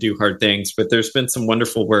about it in Do Hard Things, but there's been some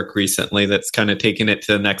wonderful work recently that's kind of taken it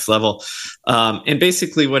to the next level. And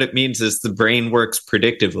basically what it means is the brain works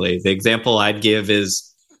predictively. The example I'd give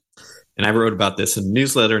is, and I wrote about this in a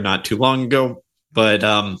newsletter not too long ago, but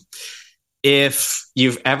if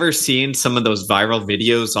you've ever seen some of those viral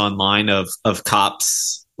videos online of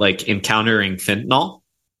cops like encountering fentanyl,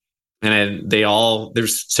 and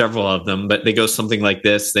there's several of them, but they go something like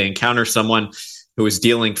this. They encounter someone who is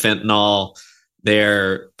dealing fentanyl.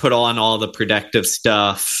 They're put on all the protective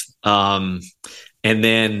stuff. And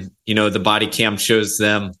then, the body cam shows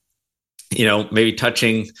them, maybe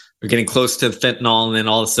touching or getting close to the fentanyl. And then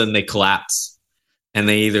all of a sudden they collapse, and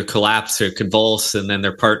they either collapse or convulse. And then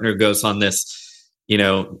their partner goes on this,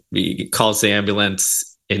 he calls the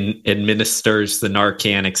ambulance and administers the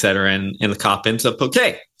Narcan, et cetera. And the cop ends up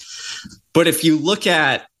okay. But if you look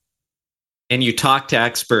at, and you talk to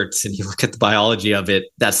experts and you look at the biology of it,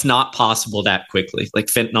 that's not possible that quickly. Like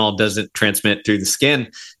fentanyl doesn't transmit through the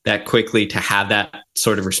skin that quickly to have that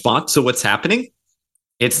sort of response. So what's happening?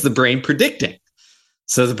 It's the brain predicting.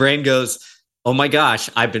 So the brain goes, oh my gosh,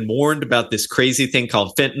 I've been warned about this crazy thing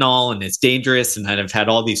called fentanyl, and it's dangerous. And I've had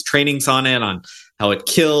all these trainings on it, on how it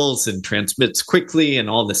kills and transmits quickly and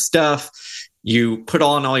all this stuff. You put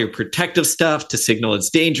on all your protective stuff to signal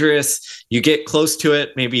it's dangerous. You get close to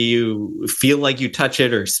it. Maybe you feel like you touch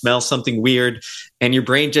it or smell something weird, and your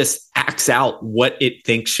brain just acts out what it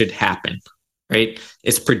thinks should happen, right?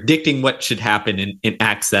 It's predicting what should happen and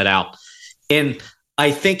acts that out. And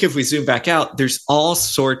I think if we zoom back out, there's all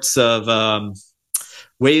sorts of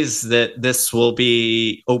ways that this will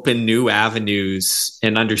be open new avenues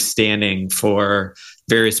and understanding for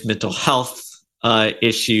various mental health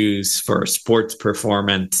issues, for sports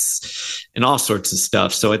performance, and all sorts of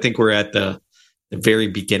stuff. So I think we're at the the very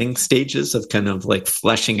beginning stages of kind of like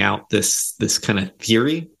fleshing out this kind of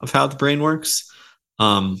theory of how the brain works.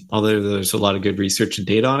 Although there's a lot of good research and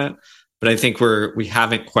data on it, but I think we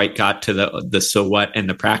haven't quite got to the so what and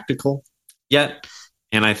the practical yet.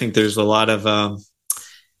 And I think there's a lot of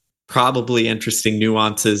probably interesting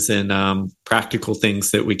nuances and practical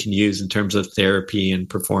things that we can use in terms of therapy and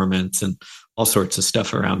performance and all sorts of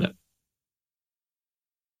stuff around it.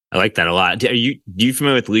 I like that a lot. Are you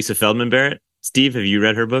familiar with Lisa Feldman Barrett? Steve, have you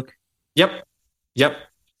read her book? Yep.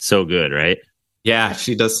 So good, right? Yeah,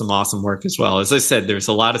 she does some awesome work as well. As I said, there's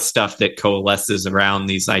a lot of stuff that coalesces around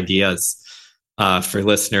these ideas. For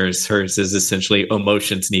listeners, hers is essentially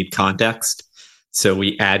emotions need context. So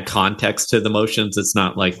we add context to the emotions. It's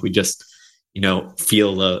not like we just,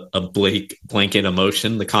 feel a blanket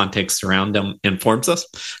emotion. The context around them informs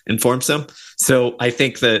them. So I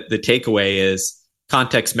think that the takeaway is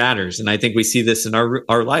context matters. And I think we see this in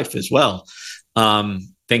our life as well.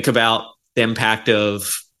 Think about the impact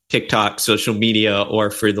of TikTok, social media,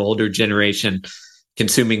 or for the older generation,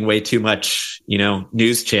 consuming way too much,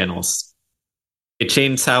 news channels. It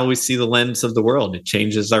changes how we see the lens of the world. It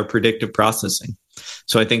changes our predictive processing.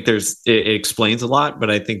 So I think it explains a lot,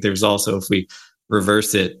 but I think there's also, if we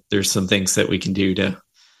reverse it, there's some things that we can do to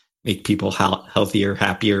make people healthier,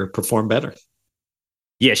 happier, perform better.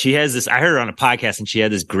 Yeah, she has this. I heard her on a podcast, and she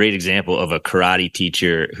had this great example of a karate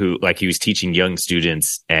teacher who, he was teaching young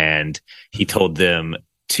students, and he told them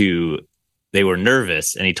they were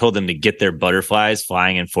nervous, and he told them to get their butterflies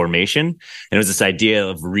flying in formation. And it was this idea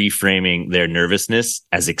of reframing their nervousness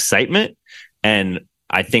as excitement. And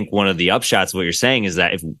I think one of the upshots of what you're saying is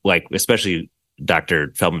that if, especially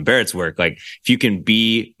Dr. Feldman Barrett's work, if you can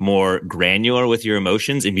be more granular with your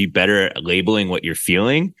emotions and be better at labeling what you're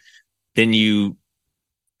feeling, then you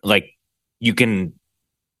can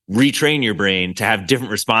retrain your brain to have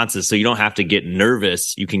different responses. So you don't have to get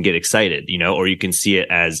nervous. You can get excited, or you can see it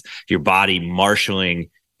as your body marshaling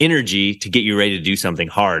energy to get you ready to do something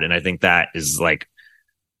hard. And I think that is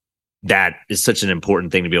such an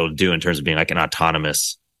important thing to be able to do in terms of being an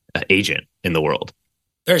autonomous agent in the world.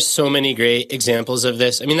 There's so many great examples of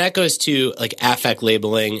this. I mean, that goes to affect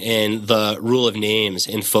labeling and the rule of names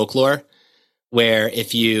in folklore, where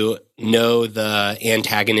if you know the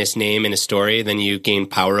antagonist name in a story, then you gain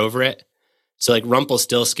power over it. So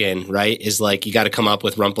Rumpelstiltskin, right, is you got to come up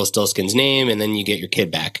with Rumpelstiltskin's name and then you get your kid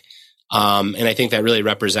back. And I think that really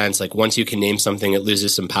represents once you can name something, it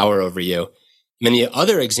loses some power over you. And then the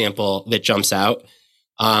other example that jumps out,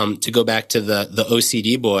 to go back to the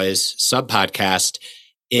OCD Boys sub-podcast,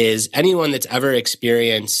 is anyone that's ever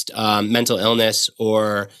experienced mental illness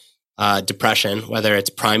or depression, whether it's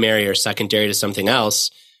primary or secondary to something else,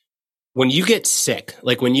 when you get sick,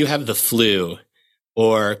 when you have the flu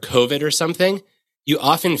or COVID or something, you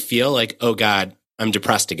often feel oh God, I'm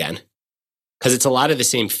depressed again. Because it's a lot of the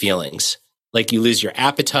same feelings. You lose your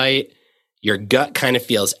appetite, your gut kind of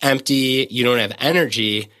feels empty, you don't have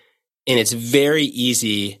energy, and it's very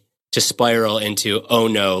easy to spiral into, oh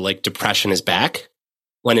no, depression is back,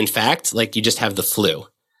 when in fact, you just have the flu.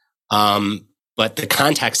 But the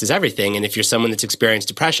context is everything. And if you're someone that's experienced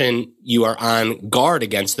depression, you are on guard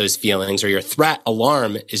against those feelings, or your threat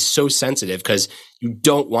alarm is so sensitive because you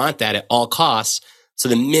don't want that at all costs. So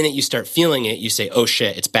the minute you start feeling it, you say, oh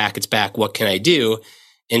shit, it's back. What can I do?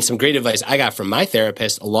 And some great advice I got from my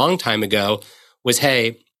therapist a long time ago was,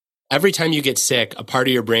 hey, every time you get sick, a part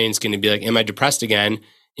of your brain's going to be am I depressed again?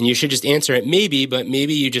 And you should just answer it, maybe, but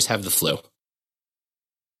maybe you just have the flu.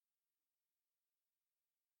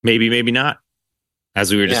 Maybe not. As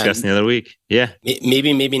we were discussing the other week. Yeah.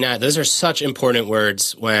 Maybe not. Those are such important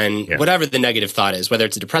words when whatever the negative thought is, whether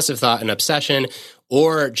it's a depressive thought, an obsession,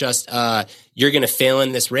 or just you're going to fail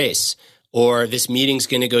in this race, or this meeting's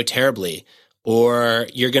going to go terribly, or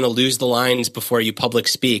you're going to lose the lines before you public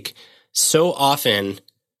speak. So often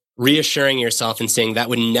reassuring yourself and saying that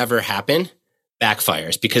would never happen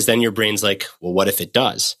backfires, because then your brain's well, what if it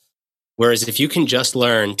does? Whereas if you can just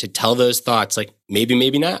learn to tell those thoughts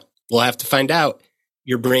maybe not, we'll have to find out.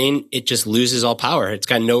 Your brain, it just loses all power. It's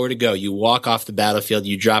got nowhere to go. You walk off the battlefield,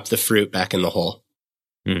 you drop the fruit back in the hole.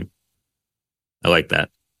 I like that.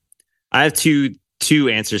 I have two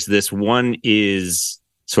answers to this. One is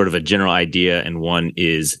sort of a general idea, and one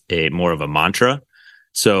is more of a mantra.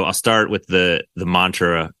 So I'll start with the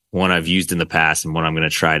mantra, one I've used in the past and one I'm going to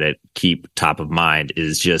try to keep top of mind,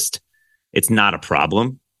 is just, it's not a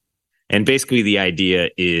problem. And basically the idea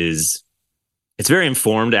is, it's very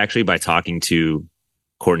informed actually by talking to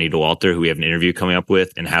Courtney DeWalter, who we have an interview coming up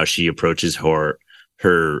with, and how she approaches her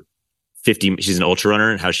she's an ultra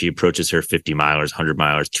runner, and how she approaches her 50 milers, 100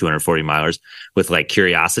 milers, 240 milers with like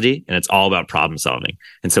curiosity. And it's all about problem solving.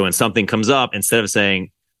 And so when something comes up, instead of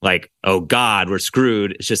saying like, oh God, we're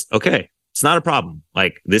screwed, it's just, okay, it's not a problem.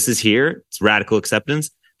 Like, this is here. It's radical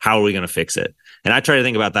acceptance. How are we going to fix it? And I try to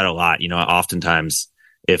think about that a lot. Oftentimes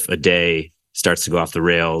if a day starts to go off the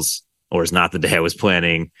rails or is not the day I was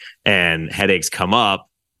planning and headaches come up,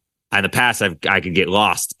 in the past, I could get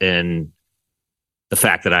lost in the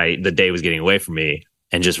fact that the day was getting away from me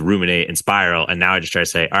and just ruminate and spiral. And now I just try to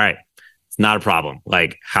say, all right, it's not a problem.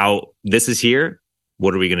 Like, how this is here.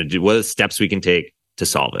 What are we going to do? What are the steps we can take to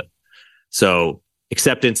solve it? So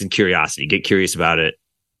acceptance and curiosity, get curious about it,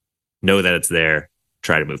 know that it's there,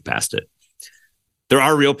 try to move past it. There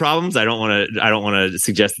are real problems. I don't want to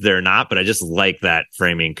suggest that there are not, but I just like that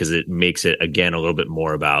framing because it makes it, again, a little bit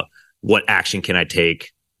more about what action can I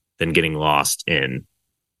take than getting lost in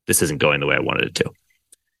this isn't going the way I wanted it to.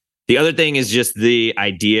 The other thing is just the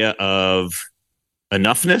idea of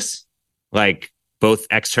enoughness, like both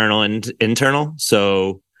external and internal.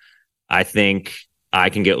 So I think I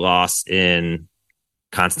can get lost in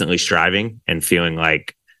constantly striving and feeling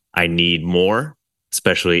like I need more,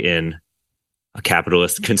 especially in a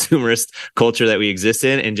capitalist consumerist culture that we exist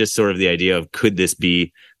in, and just sort of the idea of, could this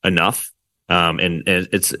be enough? And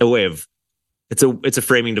it's a way of, it's a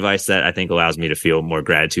framing device that I think allows me to feel more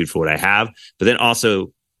gratitude for what I have, but then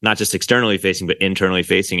also not just externally facing, but internally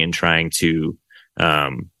facing, and trying to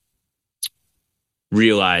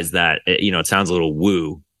realize that, it sounds a little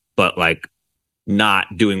woo, but like not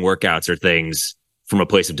doing workouts or things from a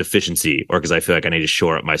place of deficiency or because I feel like I need to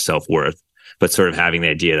shore up my self-worth, but sort of having the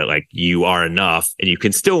idea that like you are enough and you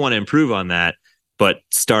can still want to improve on that, but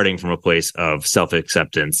starting from a place of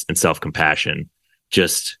self-acceptance and self-compassion,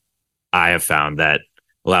 just I have found that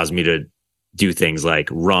allows me to do things like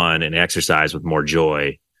run and exercise with more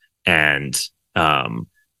joy and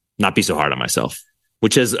not be so hard on myself,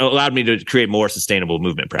 which has allowed me to create more sustainable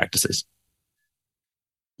movement practices.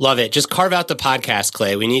 Love it. Just carve out the podcast,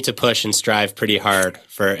 Clay. We need to push and strive pretty hard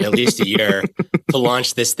for at least a year to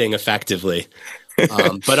launch this thing effectively. But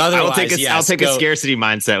otherwise, I'll take a scarcity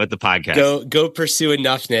mindset with the podcast. Go pursue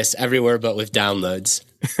enoughness everywhere, but with downloads.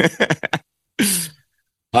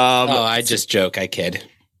 I just joke. I kid.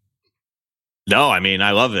 No, I mean,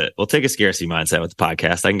 I love it. We'll take a scarcity mindset with the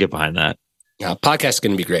podcast. I can get behind that. Yeah, podcast is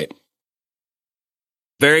going to be great.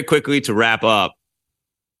 Very quickly to wrap up,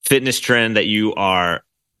 fitness trend that you are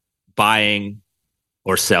buying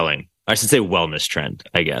or selling. I should say wellness trend,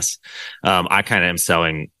 I guess. I kind of am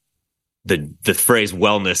selling the phrase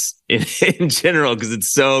wellness in general because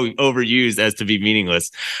it's so overused as to be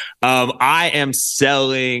meaningless. I am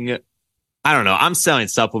selling, I don't know, I'm selling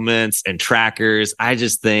supplements and trackers. I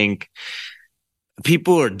just think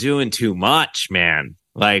people are doing too much, man.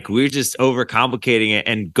 Like, we're just overcomplicating it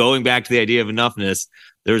and going back to the idea of enoughness.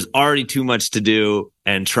 There's already too much to do,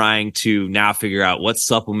 and trying to now figure out what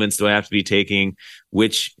supplements do I have to be taking,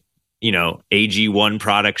 which, AG1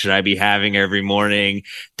 product should I be having every morning?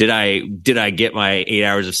 Did I get my 8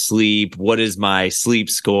 hours of sleep? What is my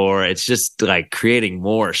sleep score? It's just like creating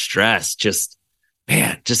more stress. Just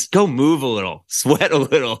go move a little, sweat a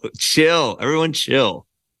little, chill. Everyone chill.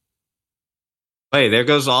 Hey, there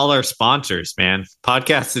goes all our sponsors, man.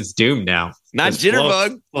 Podcast is doomed now. Not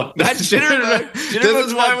Jitterbug. Not Jitterbug. This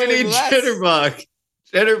is why we need Jitterbug.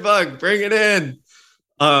 Jitterbug, bring it in.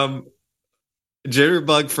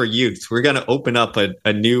 Jitterbug for youth. We're going to open up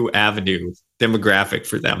a new avenue demographic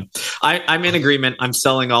for them. I'm in agreement. I'm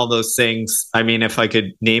selling all those things. I mean, if I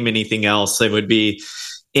could name anything else, it would be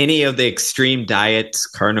any of the extreme diets,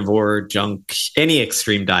 carnivore, junk, any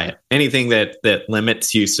extreme diet, anything that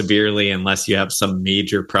limits you severely unless you have some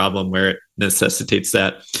major problem where it necessitates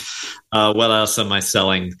that. What else am I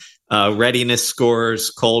selling? Readiness scores,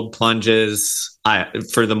 cold plunges.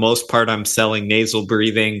 For the most part, I'm selling nasal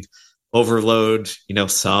breathing, overload,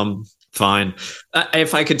 some fine.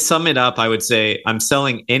 If I could sum it up, I would say I'm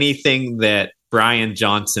selling anything that Brian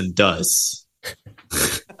Johnson does.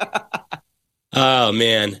 Oh,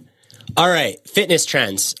 man. All right. Fitness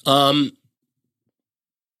trends.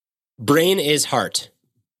 Brain is heart.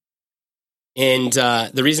 And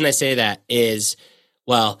the reason I say that is,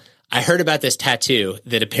 well, I heard about this tattoo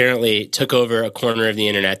that apparently took over a corner of the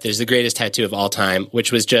internet. There's the greatest tattoo of all time,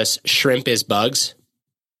 which was just shrimp is bugs.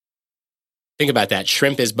 Think about that.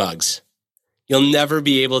 Shrimp is bugs. You'll never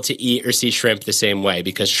be able to eat or see shrimp the same way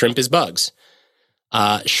because shrimp is bugs.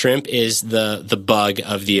 Shrimp is the bug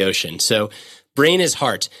of the ocean. So brain is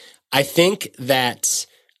heart. I think that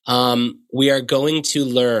we are going to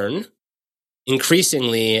learn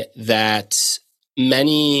increasingly that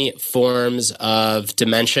many forms of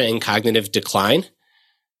dementia and cognitive decline,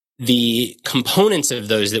 the components of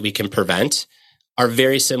those that we can prevent are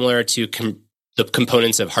very similar to the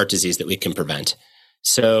components of heart disease that we can prevent.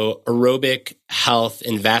 So aerobic health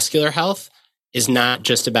and vascular health is not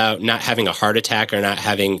just about not having a heart attack or not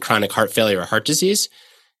having chronic heart failure or heart disease.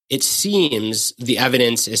 It seems the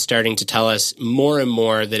evidence is starting to tell us more and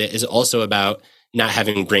more that it is also about not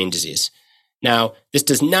having brain disease. Now, this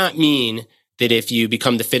does not mean that if you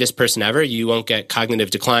become the fittest person ever, you won't get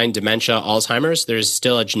cognitive decline, dementia, Alzheimer's. There's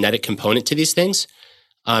still a genetic component to these things.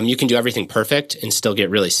 You can do everything perfect and still get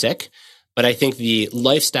really sick. But I think the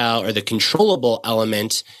lifestyle or the controllable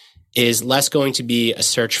element is less going to be a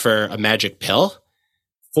search for a magic pill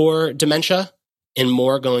for dementia and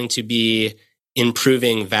more going to be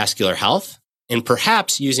improving vascular health and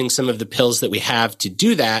perhaps using some of the pills that we have to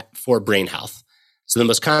do that for brain health. So the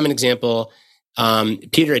most common example,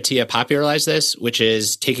 Peter Attia popularized this, which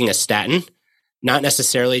is taking a statin, not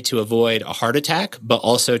necessarily to avoid a heart attack, but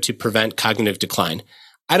also to prevent cognitive decline.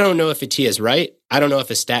 I don't know if Attia is right. I don't know if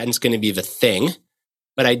a statin is going to be the thing,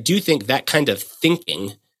 but I do think that kind of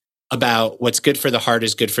thinking about what's good for the heart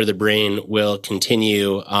is good for the brain will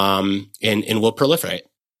continue and will proliferate.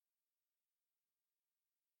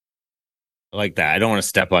 I like that. I don't want to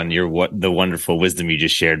step on the wonderful wisdom you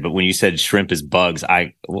just shared, but when you said shrimp is bugs,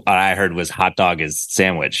 what I heard was hot dog is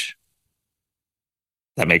sandwich.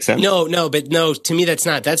 That makes sense? No, to me that's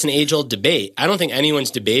an age-old debate. I don't think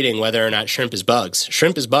anyone's debating whether or not shrimp is bugs.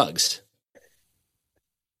 Shrimp is bugs.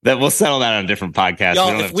 That we'll settle that on a different podcast. Y'all,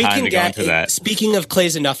 we don't have time to go into that. Speaking of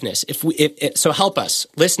Clay's enoughness, so help us,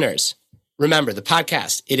 listeners. Remember the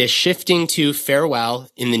podcast. It is shifting to farewell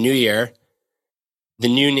in the new year. The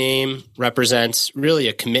new name represents really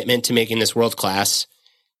a commitment to making this world class.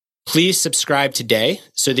 Please subscribe today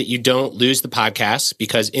so that you don't lose the podcast,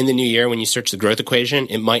 because in the new year, when you search the growth equation,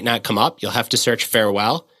 it might not come up. You'll have to search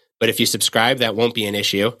farewell. But if you subscribe, that won't be an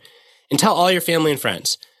issue. And tell all your family and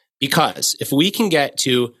friends, because if we can get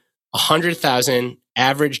to 100,000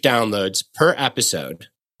 average downloads per episode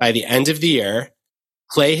by the end of the year,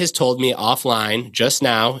 Clay has told me offline just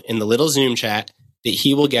now in the little Zoom chat that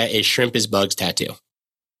he will get a shrimp is bugs tattoo.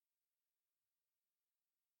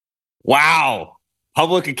 Wow.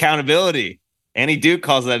 Public accountability. Annie Duke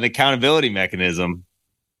calls that an accountability mechanism.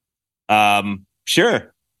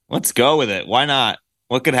 Sure. Let's go with it. Why not?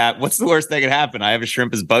 What could happen? What's the worst that could happen? I have a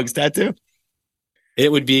shrimp is bugs tattoo.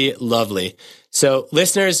 It would be lovely. So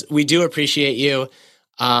listeners, we do appreciate you.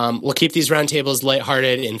 We'll keep these roundtables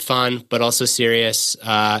lighthearted and fun, but also serious.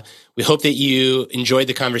 We hope that you enjoyed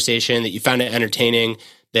the conversation, that you found it entertaining,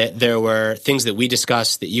 that there were things that we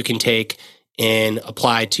discussed that you can take and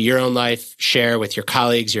apply to your own life, share with your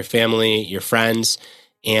colleagues, your family, your friends.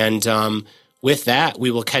 And with that,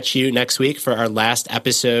 we will catch you next week for our last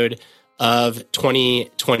episode of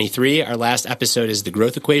 2023. Our last episode is the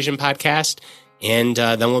Growth Equation podcast. And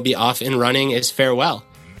then we'll be off and running as farewell.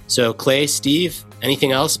 So Clay, Steve,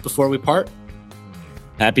 anything else before we part?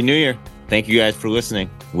 Happy New Year. Thank you guys for listening.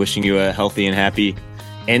 Wishing you a healthy and happy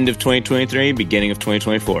end of 2023, beginning of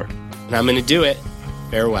 2024. And I'm going to do it.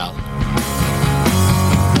 Farewell.